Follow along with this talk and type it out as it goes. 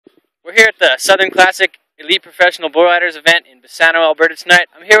We're here at the Southern Classic Elite Professional Bull Riders event in Bassano, Alberta tonight.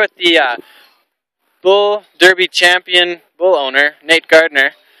 I'm here with the Bull Derby champion bull owner, Nate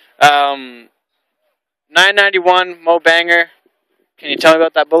Gardner. 991 Mo Banger. Can you tell me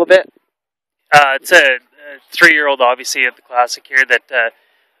about that bull a bit? It's a 3-year-old, obviously, at the Classic here that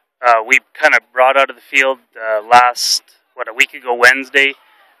we kind of brought out of the field a week ago Wednesday,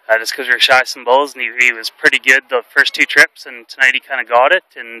 just because we were shy some bulls, and he was pretty good the first 2 trips, and tonight he kind of got it,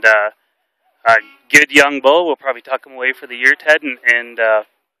 and a good young bull. We'll probably tuck him away for the year, Ted, and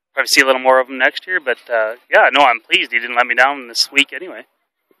probably see a little more of him next year, but yeah, no, I'm pleased. He didn't let me down this week anyway.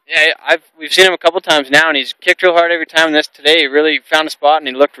 Yeah, we've seen him a couple times now, and he's kicked real hard every time. Today, he really found a spot, and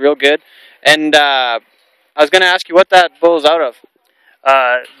he looked real good. And I was going to ask you what that bull's out of.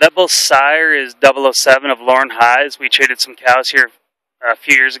 That bull's sire is 007 of Lauren Highs. We traded some cows here a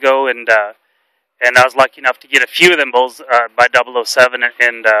few years ago, and I was lucky enough to get a few of them bulls by 007,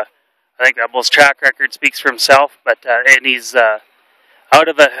 and I think that bull's track record speaks for himself. And he's out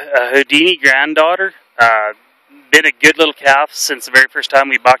of a Houdini granddaughter. Been a good little calf since the very first time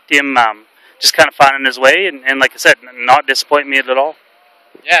we bucked him. Just kind of finding his way, and like I said, not disappointing me at all.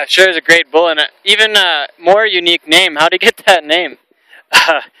 Yeah, sure is a great bull, and even a more unique name. How did he get that name?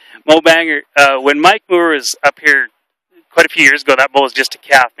 Mo Banger. When Mike Moore was up here quite a few years ago, that bull was just a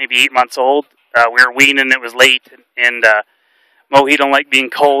calf, maybe 8 months old. We were weaning, it was late, and Mo, he don't like being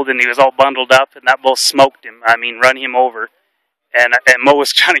cold, and he was all bundled up, and that bull smoked him. I mean, run him over. And Mo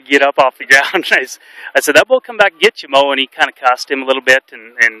was trying to get up off the ground. I said, that bull come back and get you, Mo. And he kind of cussed him a little bit.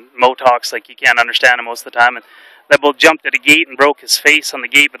 And Mo talks like you can't understand him most of the time. And that bull jumped at a gate and broke his face on the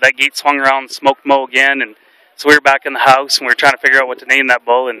gate. But that gate swung around and smoked Mo again. And so we were back in the house, and we were trying to figure out what to name that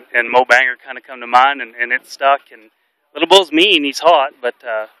bull. And Mo Banger kind of come to mind, and it stuck. And little bull's mean. He's hot. But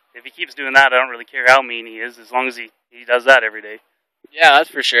if he keeps doing that, I don't really care how mean he is, as long as he does that every day. Yeah, that's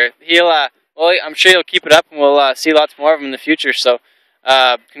for sure. Well, I'm sure you'll keep it up, and we'll see lots more of them in the future. So,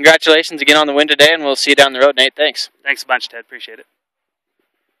 congratulations again on the win today, and we'll see you down the road, Nate. Thanks. Thanks a bunch, Ted. Appreciate it.